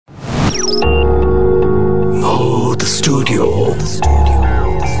Bhoot Studio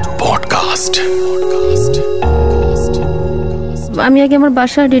Podcast. আমি আগে আমার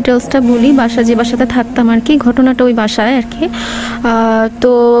বাসার ডিটেলসটা বলি। যে বাসাতে থাকতাম আর কি, ঘটনাটা ওই বাসায় আর কি।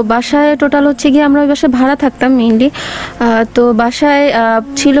 তো বাসায় টোটাল হচ্ছে গিয়ে আমরা ওই বাসায় ভাড়া থাকতাম মেইনলি। তো বাসায়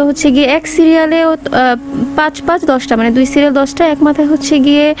ছিল হচ্ছে গিয়ে এক সিরিয়ালে 5-10টা, মানে 2 সিরিয়াল 10টা। এক মাথায় হচ্ছে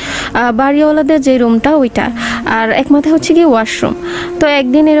গিয়ে বাড়িওয়ালাদের যে রুমটা ওইটা, আর এক মাথায় হচ্ছে গিয়ে ওয়াশরুম। তো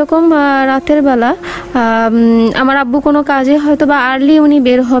একদিন এরকম রাতের বেলা আমার আব্বু কোনো কাজে হয়তো বা আর্লি উনি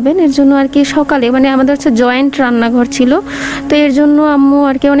বের হবেন, এর জন্য আর কি সকালে, মানে আমাদের হচ্ছে জয়েন্ট রান্নাঘর ছিল, তো এর জন্য আম্মু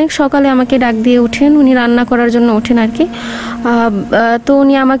আর কি অনেক সকালে আমাকে ডাক দিয়ে ওঠেন, উনি রান্না করার জন্য ওঠেন আর কি। তো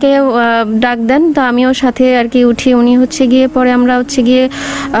উনি আমাকে ডাক দেন, তো আমিও সাথে আর কি উঠি। উনি হচ্ছে গিয়ে পরে আমরা হচ্ছে গিয়ে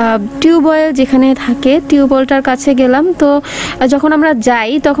টিউবওয়েল যেখানে থাকে টিউবওয়েলটার কাছে গেলাম। তো যখন আমরা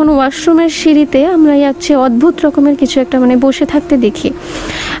যাই তখন ওয়াশরুমের সিঁড়িতে আমরা হচ্ছে অদ্ভুত রকমের কিছু একটা মানে বসে থাকতে দেখি।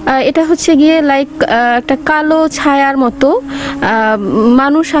 এটা হচ্ছে গিয়ে লাইক একটা কালো ছায়ার মতো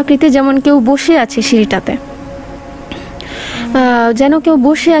মানুষ আকৃতি, যেমন কেউ বসে আছে সিঁড়িটাতে, যেন কেউ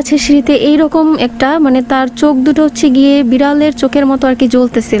বসে আছে সিঁড়িতে, এইরকম একটা, মানে তার চোখ দুটো হচ্ছে গিয়ে বিড়ালের চোখের মতো আর কি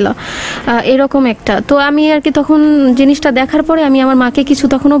জ্বলতেছিল, এরকম একটা। তো আমি আর কি তখন জিনিসটা দেখার পরে আমি আমার মাকে কিছু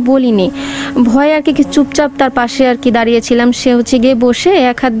তখনও বলিনি, ভয়ে আর কি চুপচাপ তার পাশে আর কি দাঁড়িয়েছিলাম। সে হচ্ছে গিয়ে বসে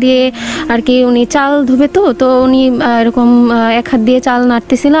এক হাত দিয়ে আর কি উনি চাল ধুবে, তো উনি এরকম এক হাত দিয়ে চাল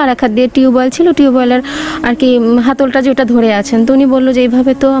নাড়তেছিল, আর এক হাত দিয়ে টিউবওয়েল ছিল, টিউবওয়েলের আর কি হাতলটা যেটা ধরে আছেন। তো উনি বললো যে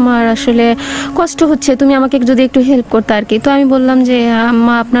এইভাবে তো আমার আসলে কষ্ট হচ্ছে, তুমি আমাকে যদি একটু হেল্প করতে আর কি। তো আমি বললাম যে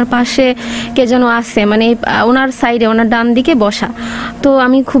আম্মা আপনার পাশে কে যেন আছে, মানে ওনার সাইডে ওনার ডান দিকে বসা, তো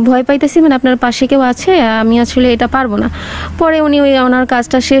আমি খুব ভয় পাইতেছি, মানে আপনার পাশে কেউ আছে, আমি আসলে এটা পারবো না। পরে উনি ওনার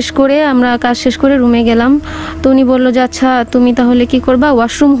কাজটা শেষ করে, আমরা কাজ শেষ করে রুমে গেলাম। তো উনি বললো যে আচ্ছা তুমি তাহলে কি করবা,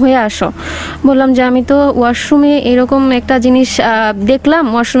 ওয়াশরুম হয়ে আসো। বললাম যে আমি তো ওয়াশরুমে এরকম একটা জিনিস দেখলাম,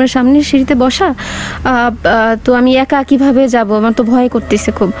 ওয়াশরুমের সামনে সিঁড়িতে বসা, তো আমি একা কিভাবে যাব, আমার তো ভয় করতেছে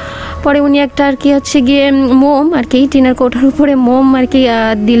খুব। পরে উনি একটা আর কি হচ্ছে গিয়ে মোম আর কি টিনের কোঠার উপরে মোম আর কি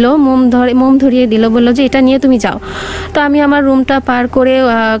দিল, মোম ধরিয়ে দিল, বললো যে এটা নিয়ে তুমি যাও। তো আমি আমার রুমটা পার করে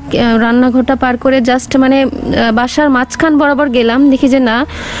রান্নাঘরটা পার করে জাস্ট মানে বাসার মাঝখান বরাবর গেলাম, দেখি যে না,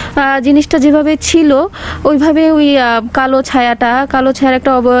 জিনিসটা যেভাবে ছিল ওইভাবে ওই কালো ছায়ার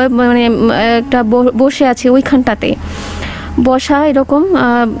একটা মানে একটা বসে আছে ওইখানটাতে বসা, এরকম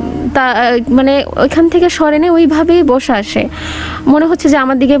মানে ওইখান থেকে সরেনে ওইভাবেই বসা আসে, মনে হচ্ছে যে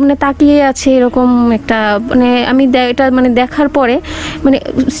আমার দিকে মানে তাকিয়ে আছে, এরকম একটা মানে আমি এটা মানে দেখার পরে, মানে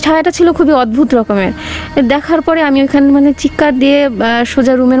ছায়াটা ছিল খুবই অদ্ভুত রকমের। দেখার পরে আমি ওইখানে মানে চিৎকার দিয়ে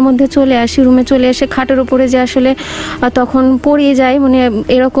সোজা রুমের মধ্যে চলে আসি। রুমে চলে এসে খাটের উপরে যে আসলে তখন পড়িয়ে যায়, মানে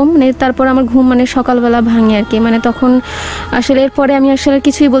এরকম, মানে তারপর আমার ঘুম মানে সকালবেলা ভাঙে আর কি। মানে তখন আসলে এরপরে আমি আসলে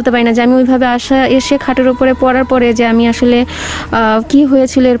কিছুই বলতে পারি না যে আমি ওইভাবে এসে খাটের উপরে পড়ার পরে যে আমি আসলে কি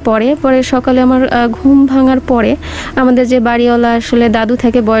হয়েছিল। পরে সকালে আমার ঘুম ভাঙার পরে আমাদের যে বাড়িওয়ালা আসলে দাদু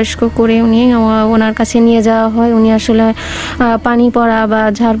থেকে বয়স্ক করে, ওনার কাছে নিয়ে যাওয়া হয়। উনি আসলে পানি পড়া বা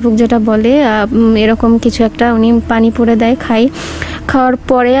ঝাড়ফুঁক যেটা বলে এরকম কিছু একটা উনি পানি পড়ে দেয়, খাওয়ার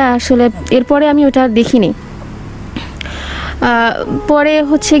পরে আসলে এরপরে আমি ওটা দেখিনি। পরে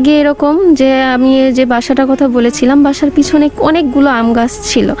হচ্ছে গিয়ে এরকম যে আমি যে বাসাটার কথা বলেছিলাম, বাসার পিছনে অনেকগুলো আম গাছ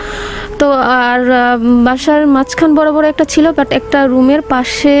ছিল। তো আর বাসার মাঝখান বরাবর একটা ছিল, বাট একটা রুমের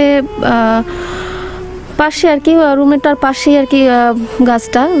পাশে আর কি, রুমেরটার পাশেই আর কি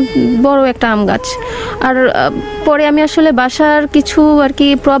গাছটা, বড় একটা আম গাছ। আর পরে আমি আসলে বাসার কিছু আর কি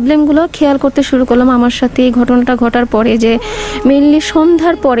প্রবলেমগুলো খেয়াল করতে শুরু করলাম আমার সাথে এই ঘটনাটা ঘটার পরে, যে মেনলি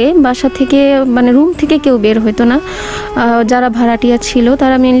সন্ধ্যার পরে বাসা থেকে মানে রুম থেকে কেউ বের হতো না। যারা ভাড়াটিয়া ছিল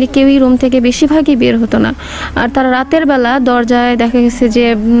তারা মেনলি কেউই রুম থেকে বেশিরভাগই বের হতো না। আর তারা রাতের বেলা দরজায় দেখা গেছে যে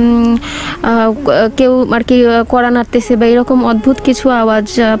কেউ আর কি কড়া নাড়তেছে বা এরকম অদ্ভুত কিছু আওয়াজ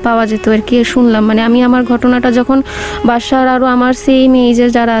পাওয়া যেত আর কি, শুনলাম। মানে আমি আমার ঘটনাটা যখন বাসার আরও আমার সেম এজের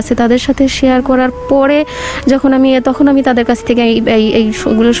যারা আছে তাদের সাথে শেয়ার করার পরে তখন আমি তাদের কাছ থেকে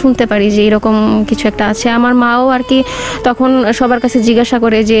এইগুলো শুনতে পারি যে এরকম কিছু একটা আছে। আমার মাও আর কি তখন সবার কাছে জিজ্ঞাসা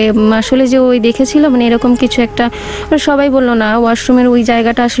করে যে আসলে যে ওই দেখেছিল, মানে এরকম কিছু একটা। সবাই বললো না, ওয়াশরুমের ওই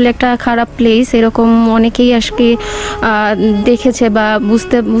জায়গাটা আসলে একটা খারাপ প্লেস, এরকম অনেকেই আজকে দেখেছে বা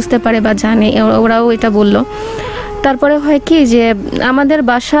বুঝতে পারে বা জানে, ওরাও এটা বললো। তারপরে হয় কি যে আমাদের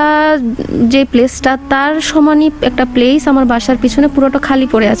বাসা যে প্লেসটা তার সমানই একটা প্লেস আমার বাসার পিছনে পুরোটা খালি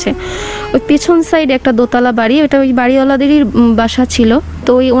পড়ে আছে। ওই পিছন সাইডে একটা দোতলা বাড়ি, ওটা ওই বাড়িওয়ালাদেরই বাসা ছিল,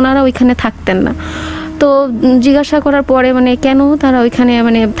 তো ওনারা ওইখানে থাকতেন না। তো জিজ্ঞাসা করার পরে মানে কেন তারা ওইখানে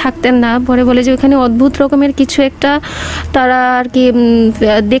মানে থাকতেন না, পরে বলে যে ওইখানে অদ্ভুত রকমের কিছু একটা তারা আর কি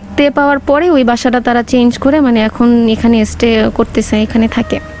দেখতে পাওয়ার পরে ওই বাসাটা তারা চেঞ্জ করে মানে এখন এখানে স্টে করতেছে, এখানে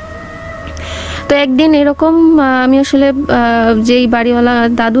থাকে। তো তো একদিন এরকম আমি আসলে যেই বাড়িওয়ালা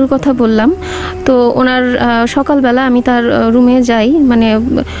দাদুর কথা বললাম, তো ওনার সকালবেলা আমি তার রুমে যাই, মানে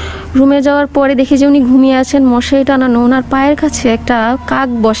রুমে যাওয়ার পরে দেখি যে উনি ঘুমিয়ে আছেন, মশারি টানানো, ওনার পায়ের কাছে একটা কাক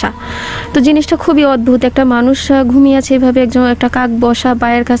বসা। তো জিনিসটা খুবই অদ্ভুত, একটা মানুষ ঘুমিয়ে আছে এভাবে, একজন একটা কাক বসা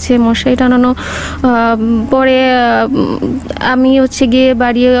পায়ের কাছে মশারি টানানো। পরে আমি হচ্ছে গিয়ে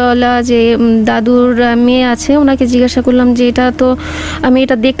বাড়িওয়ালা যে দাদুর মেয়ে আছে ওনাকে জিজ্ঞাসা করলাম যে এটা তো আমি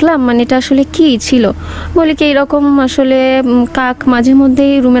এটা দেখলাম, মানে এটা আসলে কি ছিল? বলে কি এরকম আসলে কাক মাঝে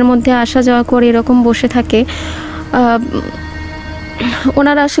মধ্যেই রুমের মধ্যে আসা যাওয়া করে, এরকম বসে থাকে।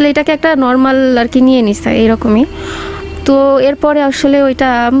 ওনারা আসলে এটাকে একটা নর্মাল আর কি নিয়ে নিছে এরকমই। তো এরপরে আসলে ওইটা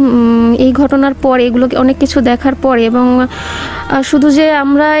এই ঘটনার পরে এগুলোকে অনেক কিছু দেখার পরে, এবং শুধু যে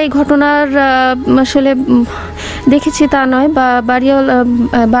আমরা এই ঘটনার আসলে দেখেছি তা নয়, বা বাড়িওয়ালা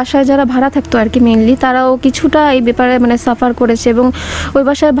বাসায় যারা ভাড়া থাকতো আর কি মেইনলি, তারাও কিছুটা এই ব্যাপারে মানে সাফার করেছে। এবং ওই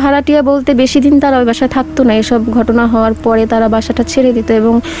বাসায় ভাড়াটিয়া বলতে বেশি দিন তারা ওই বাসায় থাকতো না, এসব ঘটনা হওয়ার পরে তারা বাসাটা ছেড়ে দিত,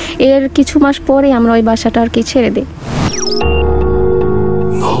 এবং এর কিছু মাস পরে আমরা ওই বাসাটা আর কি ছেড়ে দিই।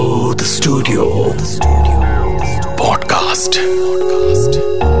 The Studio Podcast.